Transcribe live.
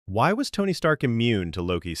Why was Tony Stark immune to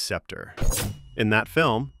Loki's scepter? In that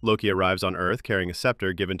film, Loki arrives on Earth carrying a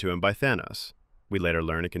scepter given to him by Thanos. We later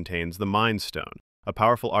learn it contains the Mind Stone, a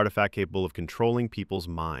powerful artifact capable of controlling people's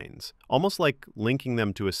minds, almost like linking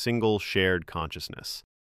them to a single shared consciousness.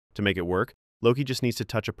 To make it work, Loki just needs to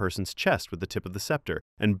touch a person's chest with the tip of the scepter,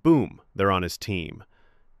 and boom, they're on his team.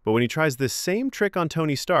 But when he tries this same trick on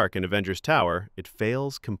Tony Stark in Avengers Tower, it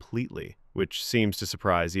fails completely, which seems to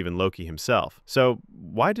surprise even Loki himself. So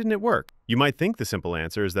why didn't it work? You might think the simple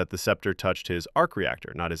answer is that the scepter touched his Arc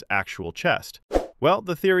Reactor, not his actual chest. Well,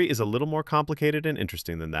 the theory is a little more complicated and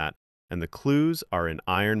interesting than that, and the clues are in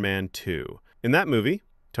Iron Man 2. In that movie,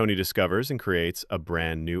 Tony discovers and creates a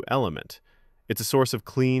brand new element. It's a source of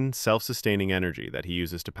clean, self-sustaining energy that he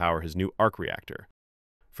uses to power his new Arc Reactor.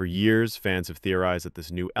 For years, fans have theorized that this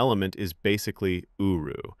new element is basically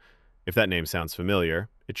Uru. If that name sounds familiar,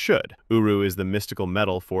 it should. Uru is the mystical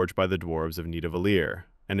metal forged by the dwarves of Nidavellir,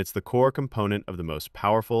 and it's the core component of the most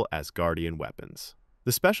powerful Asgardian weapons.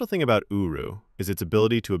 The special thing about Uru is its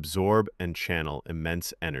ability to absorb and channel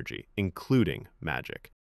immense energy, including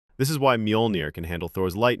magic. This is why Mjolnir can handle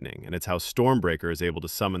Thor's lightning, and it's how Stormbreaker is able to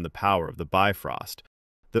summon the power of the Bifrost.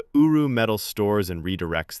 The Uru metal stores and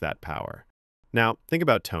redirects that power. Now, think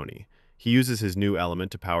about Tony. He uses his new element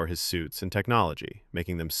to power his suits and technology,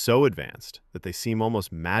 making them so advanced that they seem almost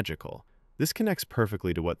magical. This connects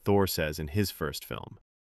perfectly to what Thor says in his first film.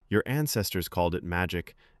 Your ancestors called it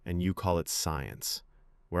magic, and you call it science.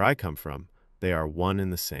 Where I come from, they are one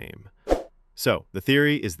and the same. So, the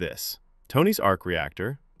theory is this. Tony's Arc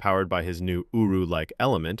Reactor, powered by his new Uru-like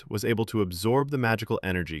element, was able to absorb the magical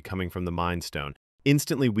energy coming from the Mind Stone,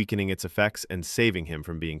 instantly weakening its effects and saving him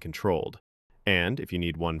from being controlled. And, if you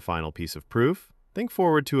need one final piece of proof, think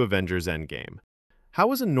forward to Avengers Endgame. How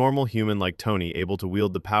was a normal human like Tony able to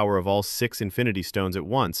wield the power of all 6 Infinity Stones at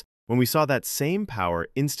once when we saw that same power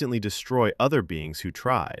instantly destroy other beings who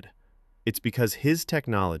tried? It's because his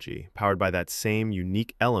technology, powered by that same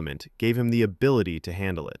unique element, gave him the ability to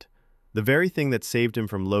handle it. The very thing that saved him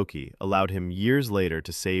from Loki allowed him years later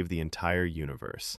to save the entire universe.